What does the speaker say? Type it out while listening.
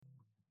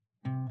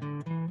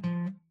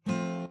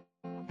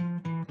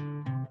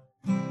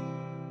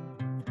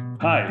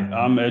Hi,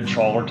 I'm Ed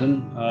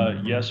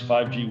Challerton. Yes,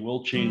 5G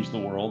will change the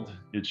world.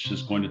 It's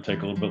just going to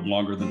take a little bit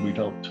longer than we'd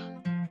hoped.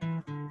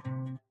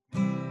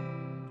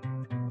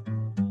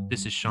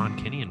 This is Sean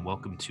Kinney, and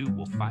welcome to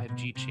Will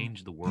 5G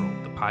Change the World,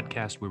 the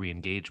podcast where we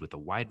engage with a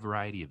wide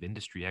variety of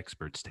industry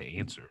experts to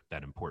answer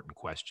that important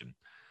question.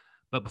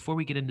 But before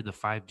we get into the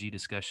 5G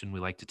discussion, we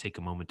like to take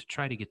a moment to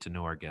try to get to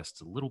know our guests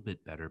a little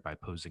bit better by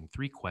posing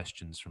 3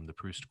 questions from the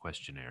Proust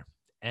questionnaire.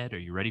 Ed, are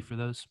you ready for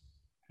those?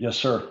 Yes,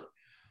 sir.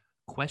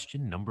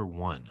 Question number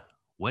 1.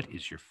 What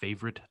is your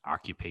favorite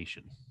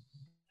occupation?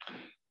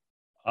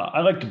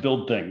 I like to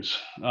build things.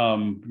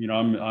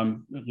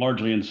 I'm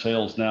largely in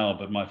sales now,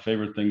 but my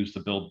favorite thing is to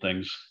build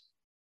things.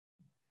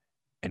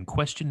 And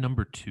question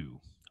number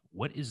 2.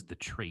 What is the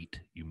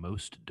trait you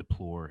most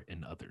deplore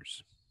in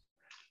others?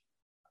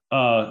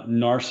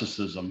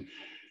 Narcissism.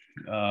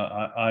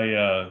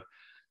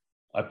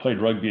 I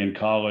played rugby in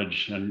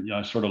college, and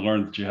I sort of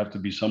learned that you have to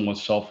be somewhat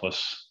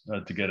selfless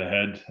to get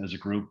ahead as a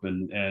group,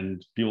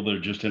 and people that are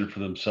just in it for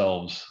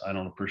themselves, I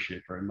don't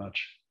appreciate very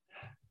much.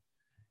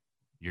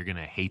 You're going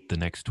to hate the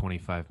next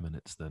 25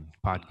 minutes then.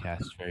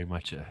 Podcast very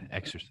much an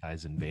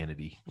exercise in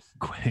vanity.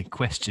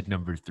 Question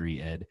number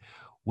 3, Ed.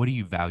 What do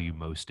you value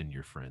most in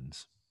your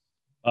friends?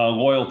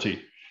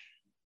 Loyalty.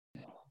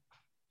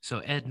 So,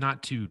 Ed,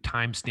 not to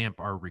timestamp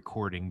our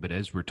recording, but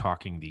as we're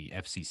talking, the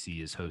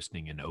FCC is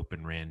hosting an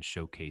Open RAN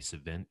showcase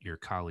event. Your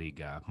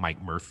colleague,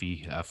 Mike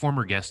Murphy,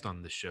 former guest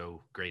on the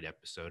show, great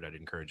episode. I'd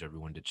encourage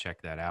everyone to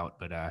check that out.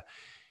 But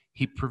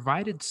he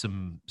provided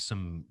some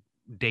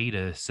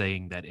data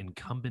saying that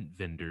incumbent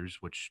vendors,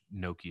 which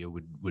Nokia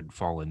would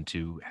fall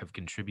into, have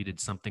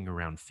contributed something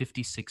around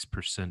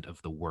 56%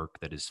 of the work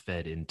that is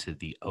fed into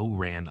the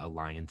O-RAN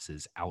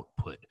Alliance's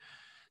output.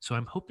 So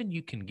I'm hoping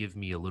you can give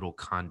me a little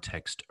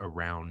context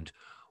around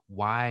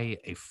why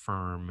a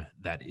firm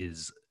that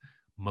is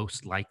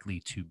most likely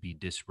to be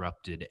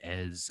disrupted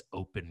as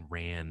Open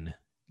RAN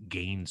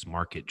gains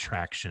market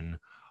traction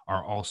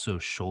are also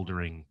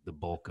shouldering the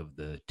bulk of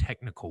the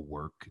technical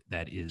work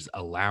that is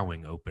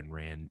allowing Open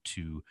RAN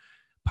to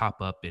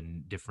pop up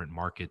in different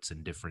markets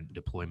and different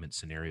deployment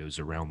scenarios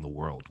around the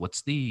world.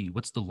 What's the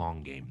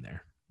long game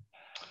there?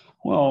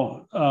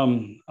 Well,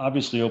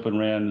 obviously, Open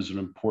RAN is an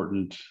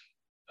important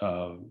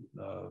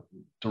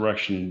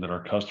direction that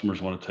our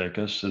customers want to take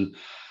us, and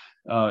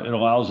it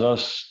allows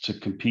us to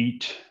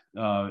compete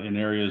in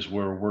areas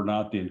where we're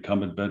not the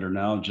incumbent vendor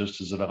now, just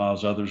as it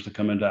allows others to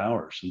come into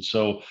ours. And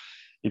so,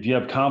 if you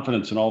have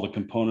confidence in all the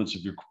components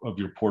of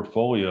your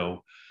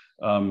portfolio,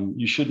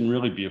 you shouldn't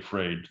really be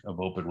afraid of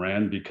Open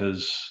RAN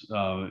because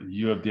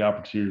you have the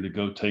opportunity to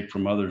go take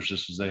from others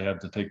just as they have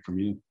to take from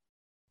you.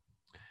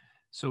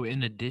 So,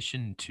 in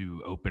addition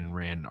to Open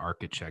RAN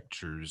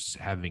architectures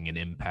having an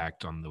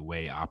impact on the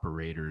way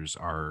operators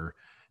are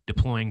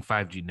deploying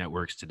 5G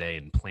networks today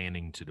and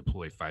planning to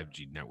deploy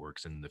 5G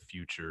networks in the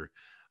future,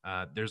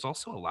 there's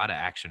also a lot of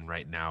action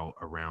right now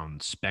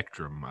around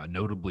spectrum.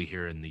 Notably,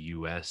 here in the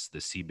US, the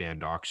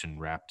C-band auction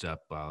wrapped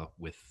up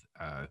with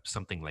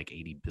something like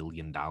 $80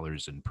 billion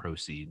in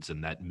proceeds.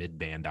 And that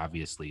mid-band,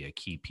 obviously, a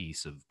key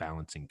piece of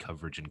balancing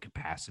coverage and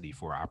capacity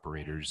for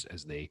operators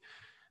as they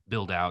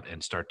build out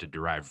and start to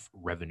derive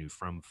revenue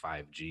from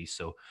 5G.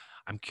 So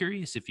I'm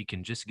curious if you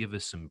can just give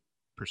us some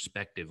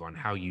perspective on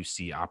how you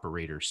see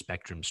operator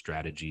spectrum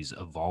strategies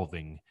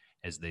evolving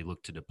as they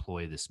look to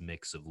deploy this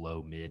mix of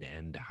low, mid,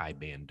 and high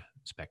band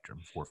spectrum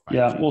for 5G.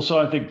 Yeah, well, so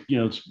I think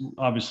it's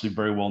obviously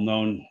very well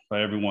known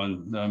by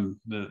everyone,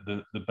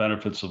 the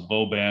benefits of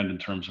low band in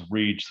terms of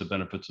reach, the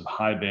benefits of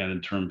high band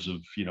in terms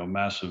of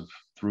massive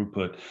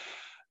throughput.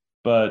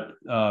 But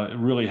it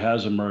really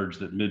has emerged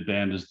that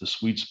mid-band is the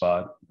sweet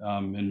spot.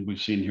 And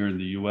we've seen here in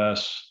the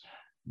US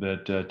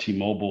that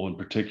T-Mobile in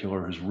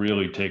particular has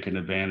really taken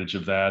advantage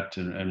of that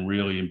and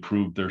really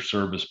improved their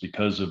service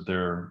because of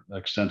their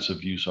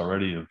extensive use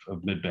already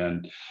of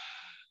mid-band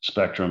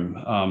spectrum.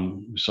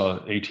 We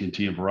saw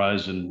AT&T and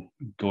Verizon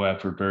go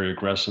after it very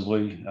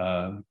aggressively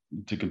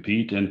to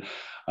compete. And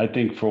I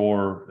think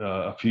for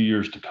a few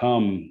years to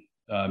come,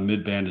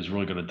 mid-band is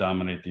really going to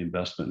dominate the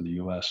investment in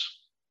the US.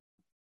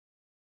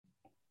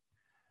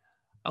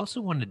 I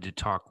also wanted to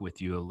talk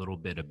with you a little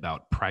bit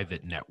about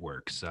private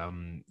networks.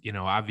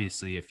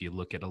 Obviously, if you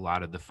look at a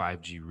lot of the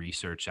 5G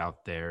research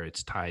out there,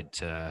 it's tied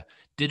to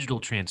digital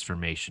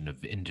transformation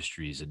of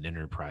industries and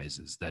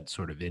enterprises, that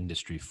sort of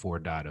industry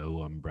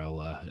 4.0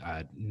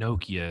 umbrella.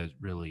 Nokia is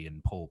really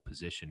in pole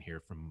position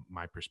here from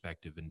my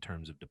perspective in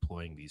terms of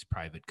deploying these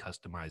private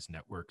customized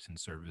networks in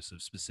service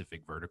of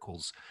specific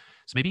verticals.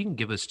 So maybe you can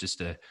give us just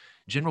a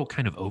general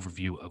kind of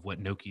overview of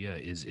what Nokia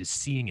is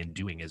seeing and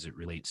doing as it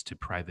relates to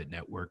private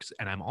networks.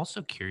 And I'm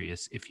also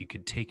curious if you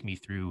could take me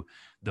through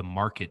the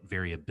market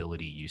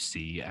variability you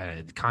see.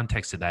 The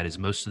context of that is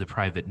most of the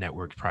private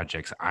network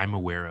projects I'm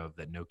aware of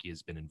that Nokia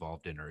has been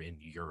involved in are in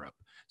Europe.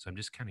 So I'm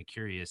just kind of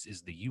curious,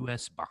 is the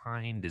US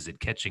behind? Is it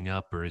catching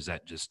up? Or is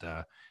that just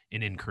an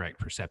incorrect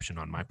perception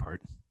on my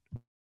part?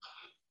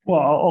 Well,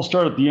 I'll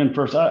start at the end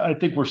first. I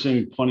think we're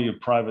seeing plenty of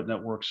private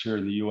networks here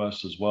in the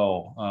U.S. as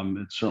well.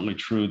 It's certainly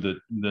true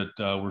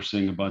that we're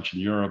seeing a bunch in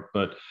Europe,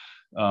 but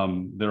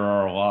There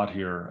are a lot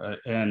here,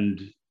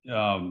 and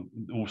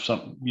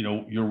some,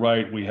 you're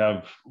right. We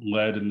have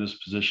led in this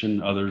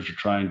position. Others are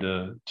trying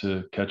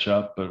to catch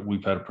up, but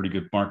we've had a pretty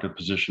good market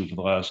position for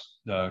the last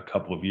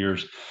couple of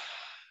years.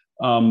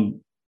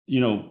 Um, you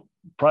know,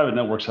 Private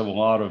networks have a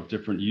lot of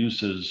different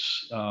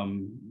uses.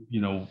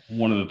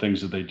 One of the things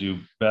that they do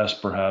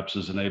best, perhaps,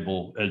 is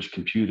enable edge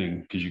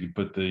computing, because you can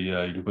put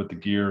the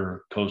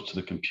gear close to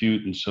the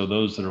compute, and so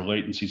those that are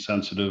latency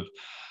sensitive,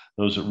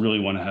 those that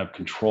really want to have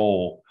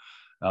control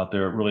out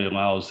there, it really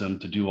allows them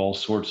to do all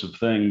sorts of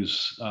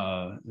things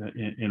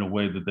in a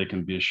way that they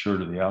can be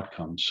assured of the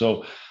outcome.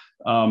 So,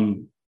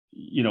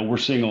 we're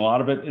seeing a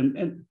lot of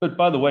it, but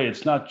by the way,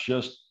 it's not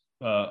just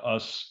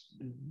us,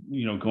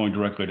 going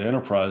directly to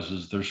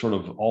enterprises. There's sort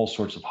of all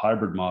sorts of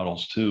hybrid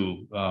models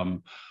too.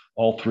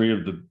 All three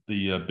of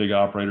the big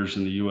operators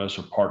in the U.S.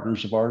 are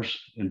partners of ours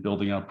in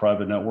building out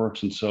private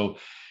networks, and so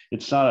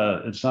it's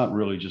not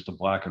really just a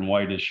black and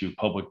white issue,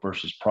 public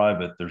versus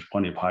private. There's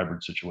plenty of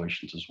hybrid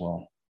situations as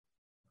well.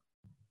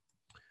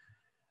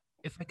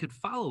 If I could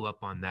follow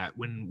up on that,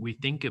 when we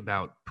think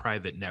about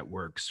private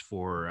networks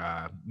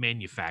for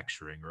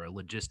manufacturing or a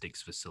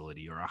logistics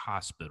facility or a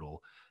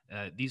hospital,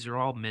 these are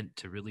all meant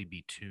to really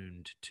be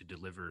tuned to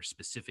deliver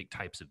specific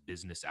types of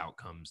business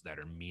outcomes that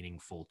are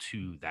meaningful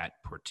to that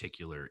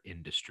particular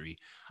industry.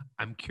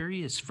 I'm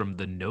curious, from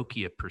the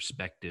Nokia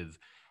perspective,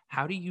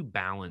 how do you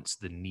balance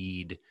the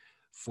need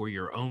for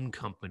your own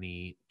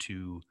company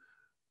to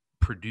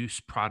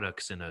produce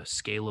products in a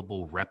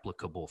scalable,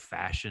 replicable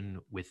fashion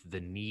with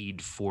the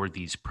need for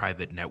these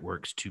private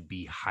networks to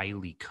be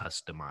highly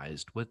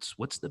customized?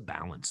 What's the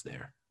balance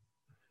there?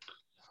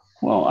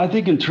 Well, I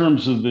think in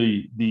terms of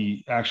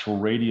the actual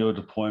radio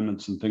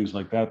deployments and things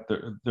like that,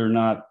 they're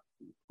not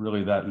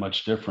really that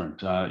much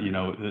different.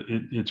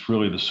 It's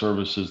really the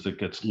services that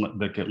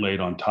get laid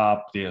on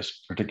top, the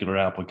particular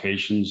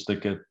applications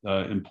that get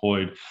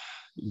employed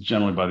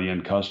generally by the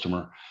end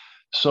customer.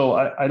 So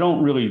I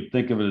don't really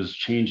think of it as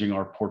changing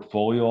our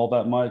portfolio all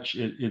that much.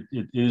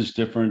 It is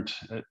different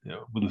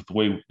with the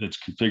way it's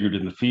configured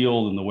in the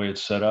field and the way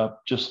it's set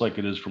up, just like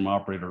it is from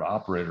operator to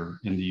operator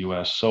in the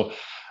U.S. So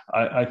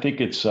I think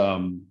it's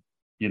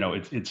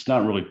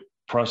not really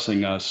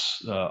pressing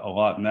us a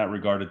lot in that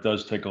regard. It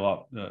does take a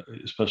lot,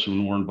 especially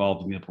when we're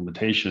involved in the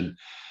implementation.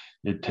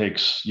 It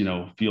takes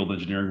field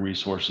engineering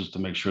resources to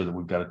make sure that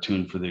we've got it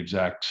tuned for the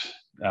exact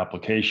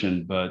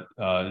application, but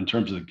in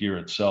terms of the gear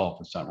itself,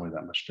 it's not really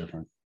that much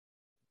different.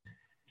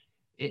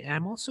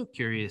 I'm also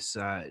curious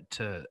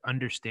to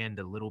understand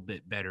a little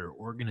bit better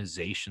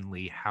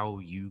organizationally how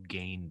you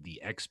gain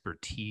the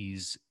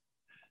expertise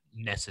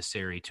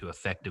necessary to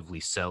effectively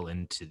sell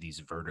into these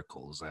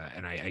verticals.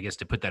 And I guess,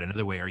 to put that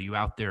another way, are you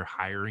out there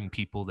hiring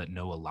people that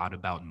know a lot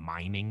about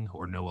mining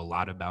or know a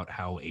lot about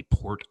how a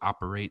port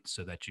operates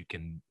so that you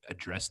can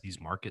address these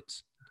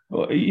markets?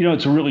 Well,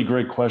 it's a really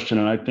great question,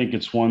 and I think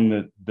it's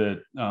one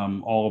that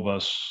all of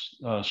us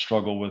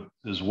struggle with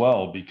as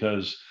well.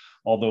 Because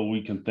although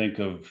we can think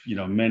of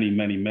many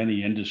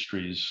many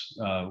industries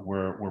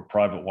where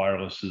private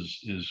wireless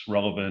is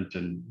relevant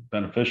and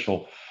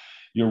beneficial,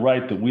 you're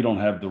right that we don't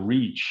have the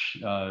reach.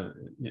 Our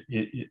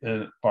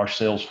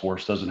sales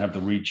force doesn't have the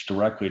reach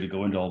directly to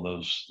go into all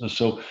those.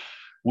 So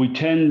we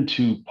tend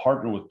to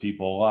partner with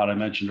people a lot. I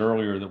mentioned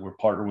earlier that we're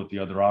partnered with the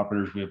other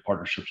operators. We have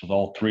partnerships with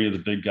all three of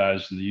the big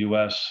guys in the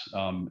U.S.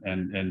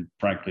 And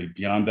frankly,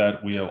 beyond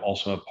that, we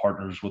also have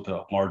partners with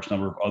a large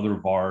number of other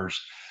VARs,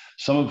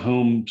 some of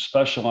whom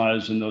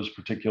specialize in those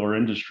particular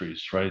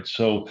industries, right?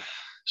 So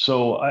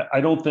I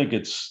don't think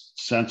it's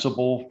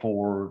sensible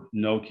for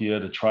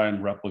Nokia to try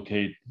and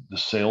replicate the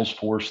sales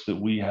force that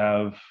we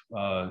have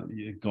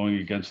going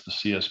against the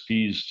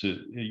CSPs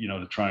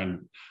to try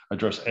and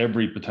address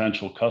every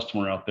potential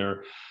customer out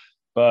there.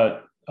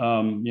 But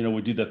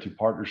we do that through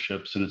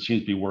partnerships, and it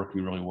seems to be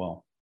working really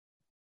well.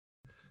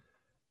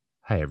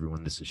 Hi,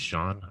 everyone. This is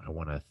Sean. I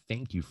want to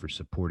thank you for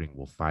supporting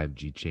Will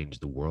 5G Change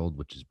the World,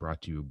 which is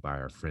brought to you by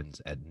our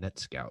friends at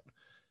NetScout.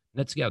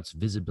 NetScout's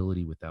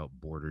Visibility Without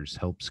Borders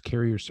helps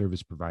carrier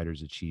service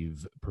providers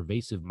achieve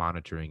pervasive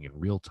monitoring in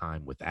real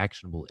time with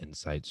actionable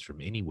insights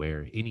from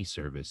anywhere, any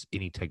service,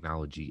 any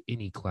technology,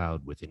 any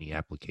cloud, with any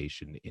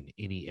application, in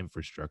any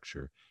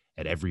infrastructure,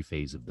 at every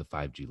phase of the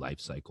 5G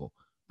lifecycle: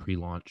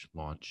 pre-launch,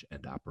 launch,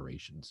 and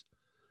operations.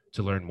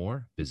 To learn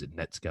more, visit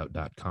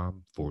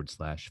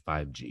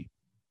netscout.com/5G. I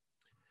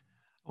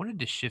wanted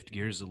to shift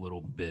gears a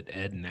little bit,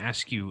 Ed, and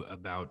ask you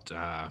about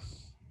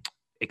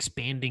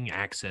expanding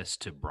access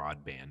to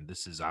broadband.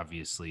 This has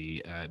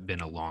obviously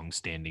been a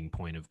long-standing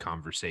point of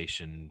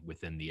conversation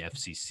within the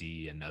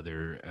FCC and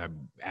other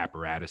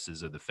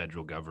apparatuses of the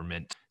federal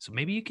government. So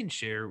maybe you can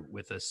share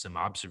with us some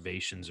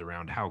observations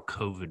around how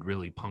COVID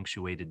really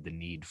punctuated the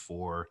need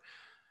for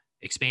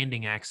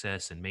expanding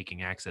access and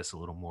making access a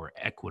little more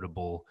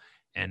equitable,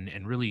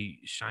 and really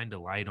shined a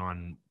light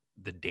on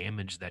the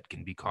damage that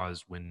can be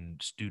caused when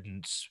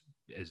students,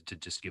 as to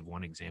just give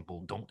one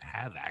example, don't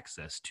have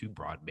access to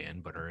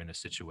broadband but are in a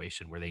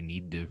situation where they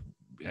need to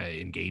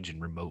engage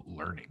in remote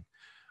learning.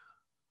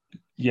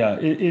 Yeah,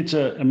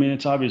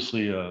 it's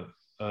obviously a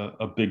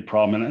a big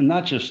problem, and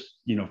not just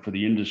for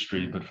the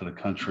industry, but for the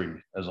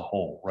country as a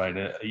whole, right?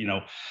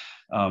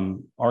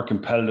 Our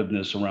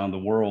competitiveness around the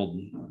world,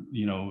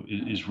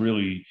 is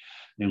really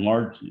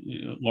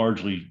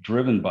largely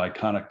driven by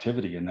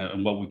connectivity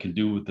and what we can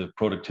do with the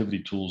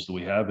productivity tools that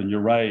we have. And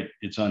you're right,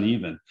 it's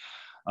uneven.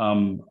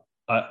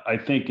 I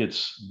think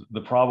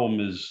the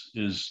problem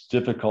is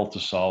difficult to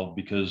solve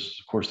because,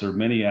 of course, there are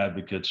many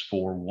advocates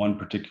for one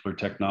particular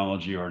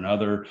technology or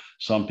another.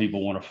 Some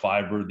people want to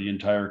fiber the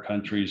entire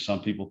country.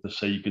 Some people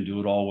say you can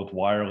do it all with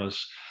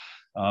wireless.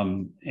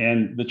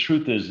 And the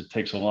truth is, it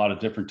takes a lot of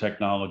different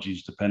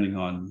technologies depending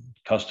on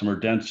customer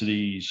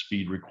density,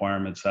 speed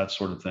requirements, that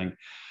sort of thing.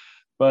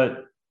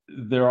 But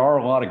there are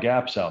a lot of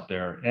gaps out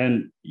there.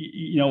 And,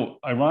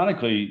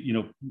 ironically,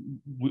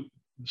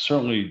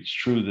 certainly it's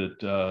true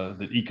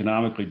that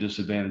economically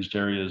disadvantaged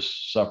areas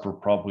suffer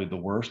probably the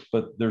worst,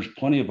 but there's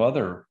plenty of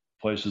other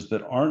places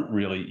that aren't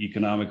really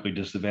economically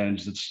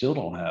disadvantaged that still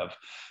don't have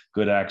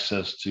good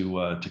access to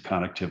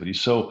connectivity.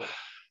 So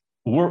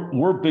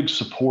we're big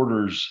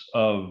supporters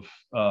of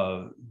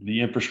the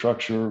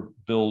infrastructure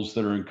bills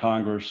that are in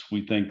Congress.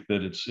 We think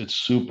that it's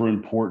super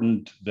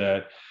important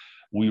that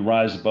we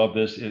rise above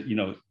this.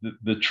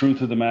 The truth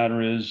of the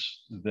matter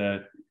is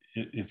that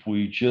if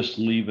we just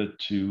leave it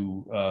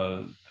to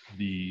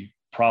the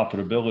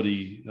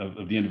profitability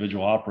of the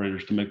individual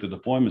operators to make the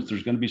deployments,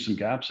 there's going to be some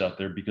gaps out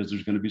there because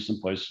there's going to be some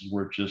places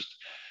where it just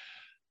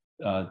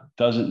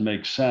doesn't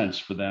make sense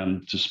for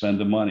them to spend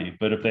the money.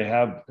 But if they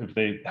have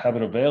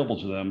it available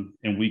to them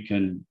and we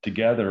can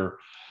together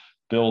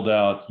build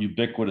out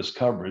ubiquitous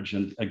coverage,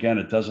 and again,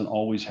 it doesn't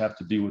always have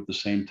to be with the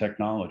same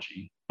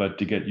technology, but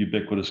to get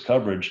ubiquitous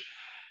coverage,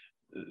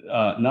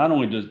 not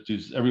only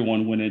does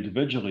everyone win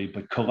individually,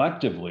 but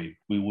collectively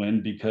we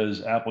win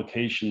because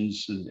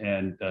applications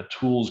and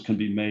tools can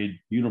be made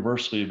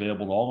universally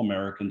available to all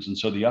Americans, and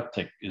so the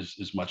uptick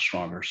is much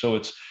stronger. So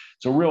it's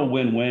a real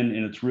win-win,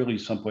 and it's really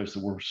someplace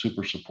that we're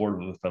super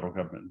supportive of the federal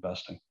government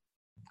investing.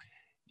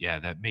 Yeah,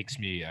 that makes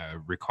me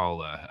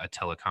recall a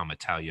Telecom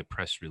Italia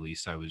press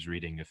release I was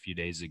reading a few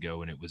days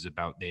ago, and it was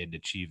about they had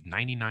achieved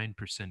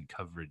 99%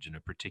 coverage in a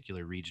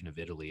particular region of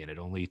Italy, and it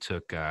only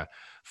took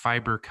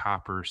fiber,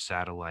 copper,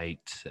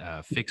 satellite,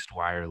 fixed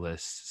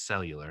wireless,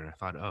 cellular. And I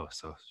thought, oh,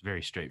 so it's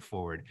very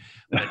straightforward.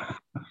 But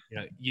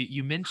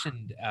you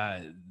mentioned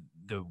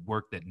the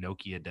work that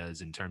Nokia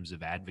does in terms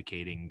of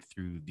advocating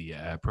through the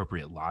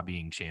appropriate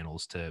lobbying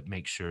channels to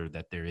make sure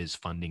that there is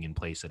funding in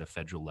place at a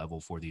federal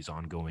level for these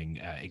ongoing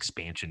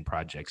expansion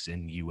projects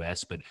in the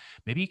U.S. But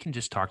maybe you can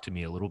just talk to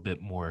me a little bit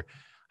more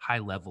high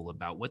level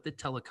about what the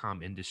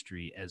telecom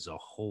industry as a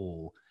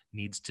whole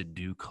needs to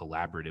do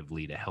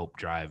collaboratively to help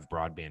drive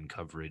broadband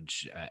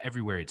coverage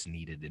everywhere it's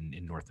needed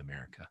in North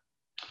America.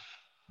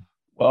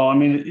 Well, I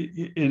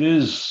mean, it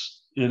is,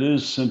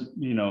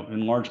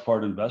 in large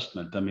part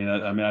investment.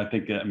 I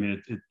think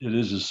it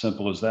is as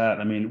simple as that.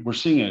 I mean, we're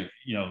seeing a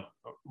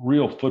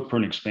real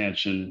footprint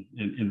expansion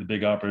in the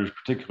big operators,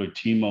 particularly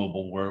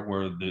T-Mobile,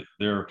 where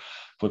their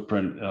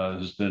footprint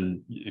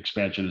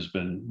expansion has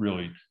been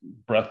really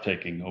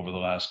breathtaking over the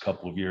last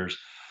couple of years.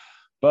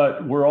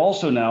 But we're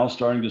also now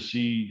starting to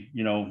see,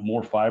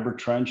 more fiber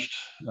trenched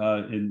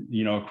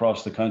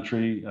across the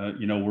country.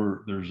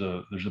 There's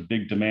a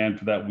big demand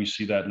for that. We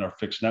see that in our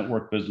fixed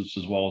network business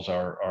as well as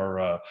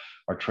our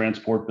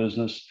transport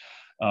business.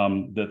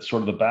 That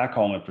sort of the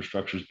backhaul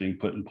infrastructure is being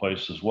put in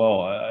place as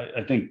well.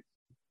 I think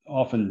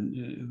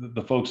often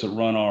the folks that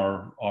run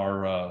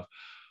our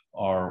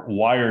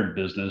wired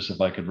business,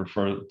 if I could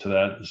refer to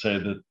that, say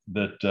that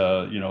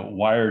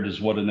wired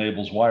is what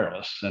enables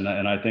wireless, and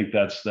I think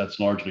that's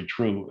largely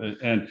true.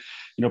 And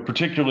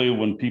particularly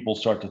when people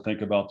start to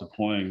think about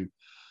deploying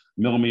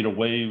millimeter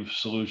wave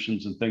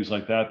solutions and things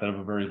like that have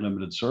a very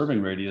limited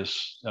serving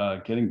radius,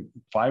 getting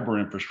fiber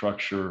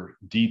infrastructure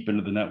deep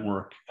into the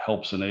network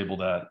helps enable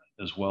that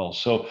as well.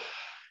 So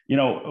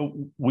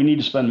we need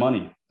to spend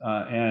money,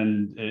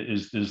 and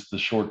is the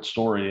short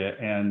story.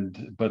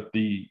 But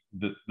the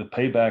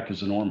payback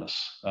is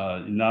enormous.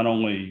 Not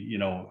only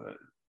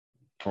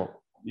for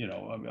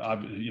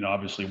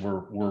obviously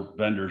we're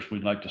vendors,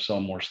 we'd like to sell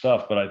more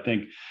stuff, but I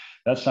think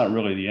that's not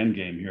really the end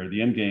game here.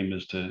 The end game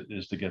is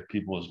to get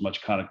people as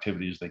much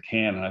connectivity as they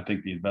can, and I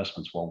think the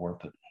investment's well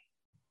worth it.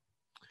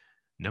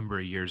 Number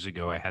of years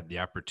ago, I had the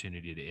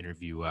opportunity to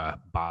interview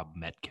Bob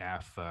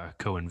Metcalf,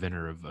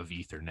 co-inventor of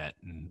Ethernet,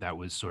 and that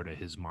was sort of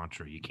his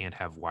mantra. You can't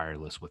have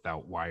wireless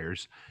without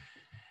wires.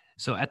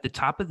 So at the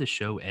top of the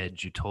show,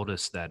 Ed, you told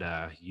us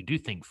that you do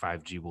think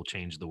 5G will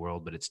change the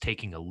world, but it's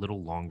taking a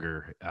little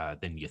longer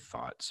than you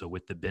thought. So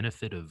with the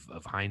benefit of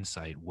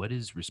hindsight, what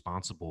is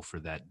responsible for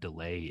that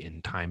delay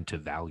in time to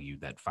value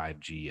that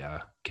 5G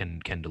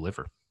can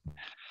deliver?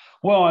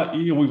 Well,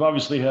 we've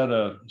obviously had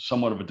a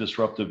somewhat of a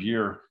disruptive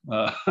year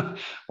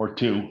or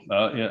two,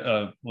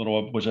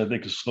 which I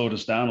think has slowed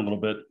us down a little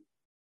bit.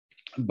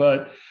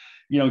 But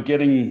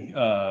getting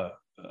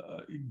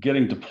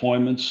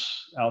deployments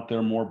out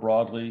there more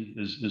broadly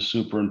is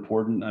super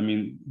important. I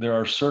mean, there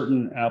are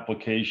certain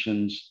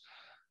applications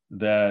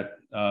that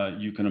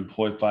you can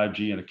employ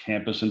 5G in a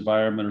campus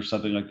environment or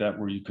something like that,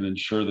 where you can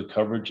ensure the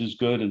coverage is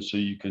good, and so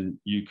you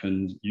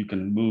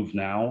can move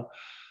now.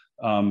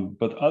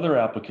 But other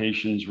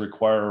applications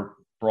require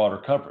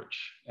broader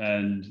coverage,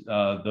 and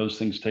those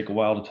things take a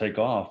while to take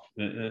off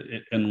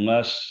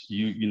unless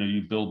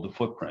you build the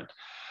footprint.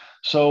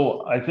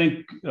 So I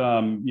think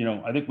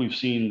I think we've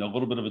seen a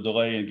little bit of a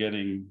delay in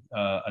getting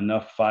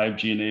enough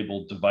 5G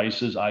enabled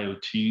devices,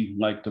 IoT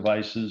like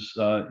devices,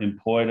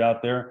 employed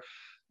out there,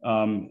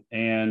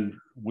 and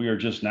we are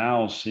just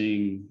now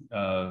seeing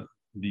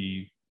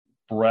the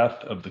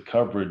breadth of the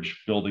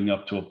coverage building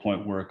up to a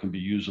point where it can be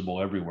usable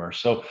everywhere.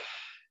 So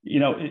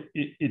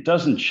it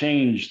doesn't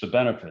change the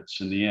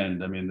benefits in the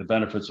end. I mean, the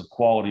benefits of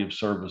quality of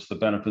service, the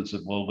benefits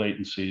of low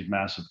latency,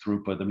 massive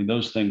throughput. I mean,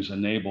 those things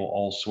enable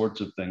all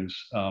sorts of things.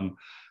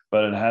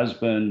 But it has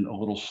been a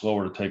little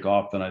slower to take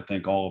off than I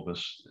think all of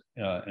us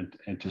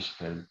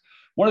anticipated.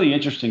 One of the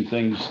interesting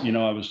things,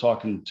 I was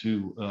talking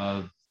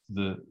to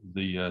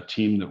the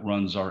team that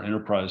runs our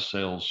enterprise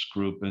sales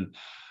group, and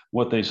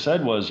what they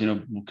said was,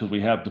 because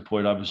we have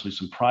deployed obviously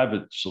some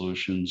private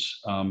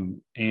solutions,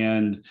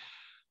 and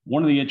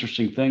one of the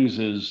interesting things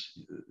is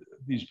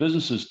these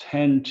businesses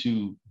tend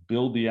to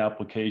build the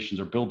applications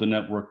or build the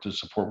network to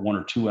support one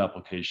or two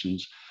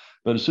applications.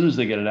 But as soon as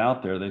they get it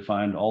out there, they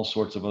find all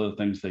sorts of other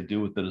things they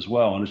do with it as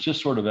well. And it's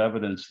just sort of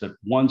evidence that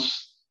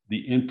once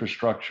the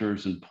infrastructure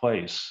is in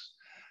place,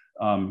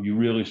 you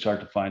really start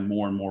to find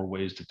more and more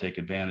ways to take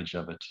advantage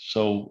of it.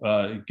 So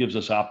it gives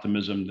us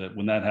optimism that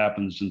when that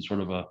happens in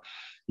sort of a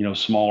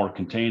smaller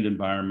contained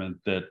environment,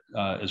 that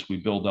as we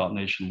build out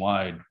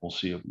nationwide, we'll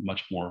see a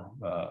much more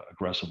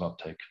aggressive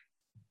uptake.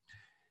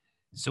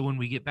 So when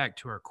we get back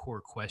to our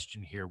core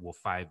question here, will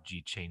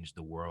 5G change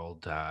the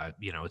world?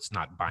 It's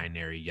not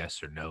binary,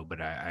 yes or no, but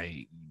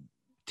I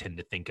tend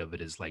to think of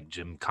it as like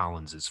Jim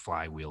Collins's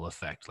flywheel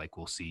effect. Like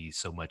we'll see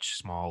so much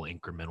small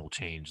incremental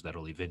change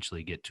that'll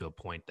eventually get to a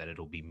point that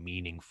it'll be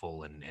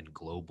meaningful and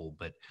global.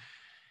 But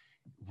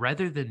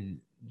rather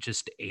than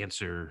just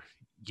answer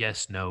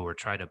yes, no, or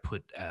try to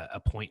put a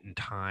point in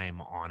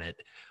time on it,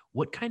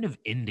 what kind of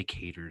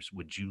indicators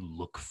would you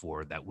look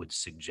for that would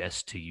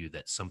suggest to you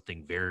that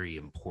something very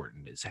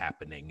important is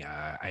happening?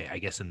 I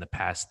guess in the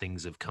past,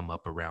 things have come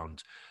up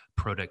around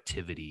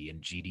productivity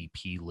and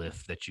GDP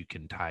lift that you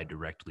can tie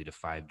directly to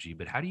 5G,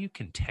 but how do you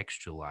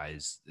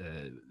contextualize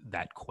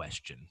that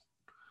question?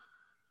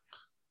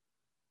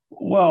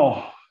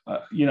 Well,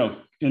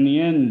 in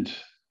the end,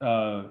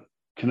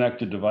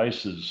 connected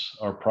devices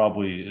are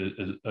probably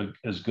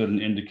as good an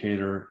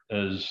indicator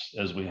as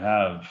we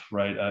have,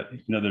 right?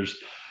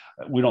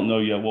 We don't know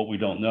yet what we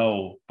don't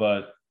know,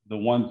 but the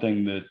one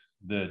thing that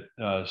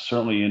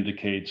certainly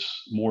indicates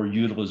more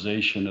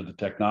utilization of the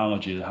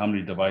technology is how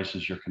many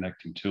devices you're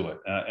connecting to it.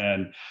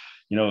 And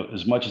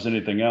as much as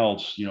anything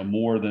else,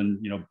 more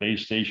than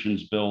base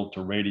stations built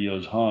or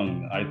radios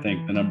hung, I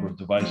think the number of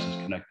devices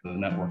connected to the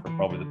network are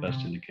probably the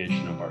best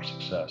indication of our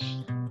success.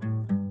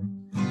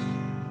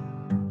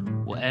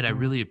 Well, Ed, I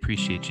really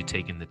appreciate you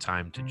taking the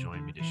time to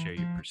join me to share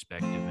your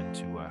perspective and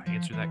to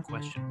answer that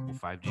question. Will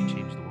 5G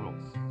change the world?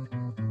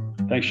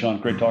 Thanks,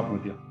 Sean. Great talking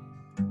with you.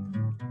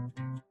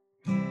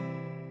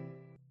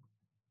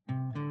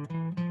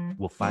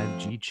 Will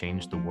 5G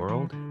change the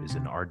world is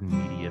an Arden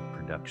Media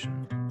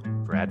production.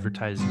 For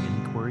advertising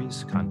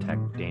inquiries,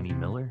 contact Danny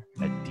Miller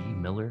at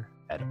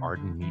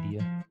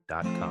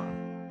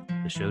dmiller@ardenmedia.com.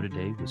 The show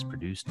today was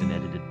produced and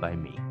edited by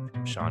me,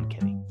 Sean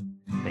Kinney.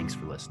 Thanks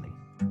for listening.